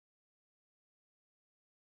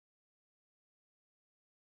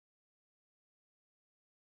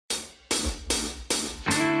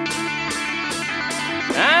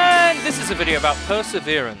is a video about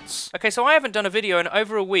perseverance. Okay, so I haven't done a video in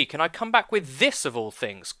over a week and I come back with this of all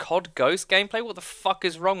things. COD Ghost gameplay? What the fuck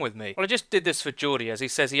is wrong with me? Well, I just did this for Geordie as he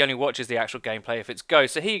says he only watches the actual gameplay if it's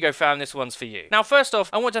Ghost, so here you go fam, this one's for you. Now first off,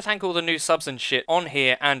 I want to thank all the new subs and shit on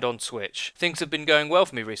here and on Twitch. Things have been going well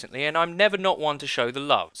for me recently and I'm never not one to show the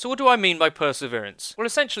love. So what do I mean by perseverance? Well,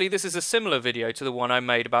 essentially this is a similar video to the one I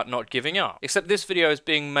made about not giving up, except this video is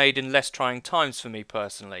being made in less trying times for me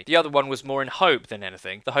personally. The other one was more in hope than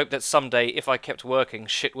anything. The hope that someday, if I kept working,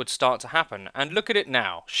 shit would start to happen. And look at it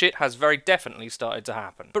now. Shit has very definitely started to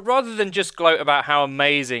happen. But rather than just gloat about how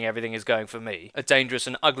amazing everything is going for me, a dangerous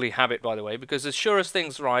and ugly habit by the way, because as sure as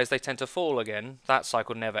things rise, they tend to fall again. That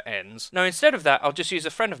cycle never ends. No, instead of that, I'll just use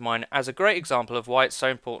a friend of mine as a great example of why it's so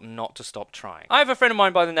important not to stop trying. I have a friend of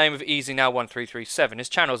mine by the name of EasyNow1337. His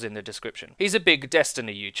channel's in the description. He's a big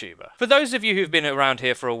Destiny YouTuber. For those of you who've been around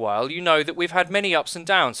here for a while, you know that we've had many ups and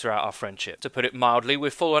downs throughout our friendship. To put it mildly,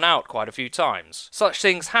 we've fallen out quite a few times. Such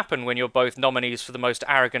things happen when you're both nominees for the most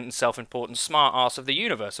arrogant and self-important smart ass of the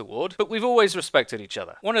universe award, but we've always respected each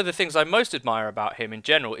other. One of the things I most admire about him in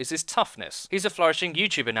general is his toughness. He's a flourishing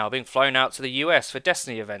YouTuber now, being flown out to the US for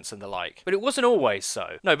Destiny events and the like. But it wasn't always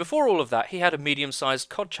so. No, before all of that, he had a medium-sized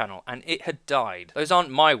COD channel, and it had died. Those aren't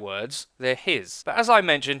my words, they're his. But as I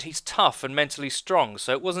mentioned, he's tough and mentally strong,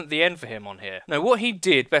 so it wasn't the end for him on here. No, what he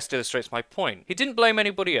did best illustrates my point. He didn't blame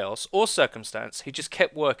anybody else or circumstance, he just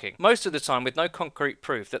kept working, most of the time with no concrete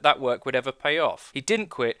proof that that work would ever pay off. He didn't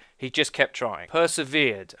quit, he just kept trying,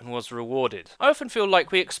 persevered, and was rewarded. I often feel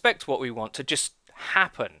like we expect what we want to just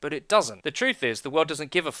happen, but it doesn't. The truth is, the world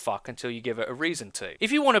doesn't give a fuck until you give it a reason to.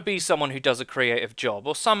 If you want to be someone who does a creative job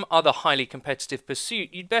or some other highly competitive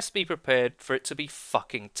pursuit, you'd best be prepared for it to be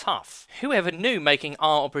fucking tough. Who ever knew making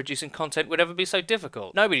art or producing content would ever be so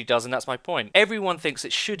difficult? Nobody does, and that's my point. Everyone thinks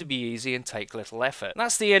it should be easy and take little effort.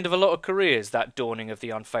 That's the end of a lot of careers, that dawning of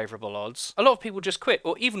the unfavourable odds. A lot of people just quit,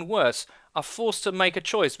 or even worse, are forced to make a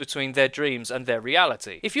choice between their dreams and their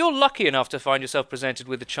reality. If you're lucky enough to find yourself presented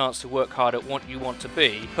with the chance to work hard at what you want to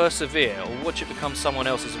be, persevere, or watch it become someone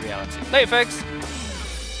else's reality. Later, folks!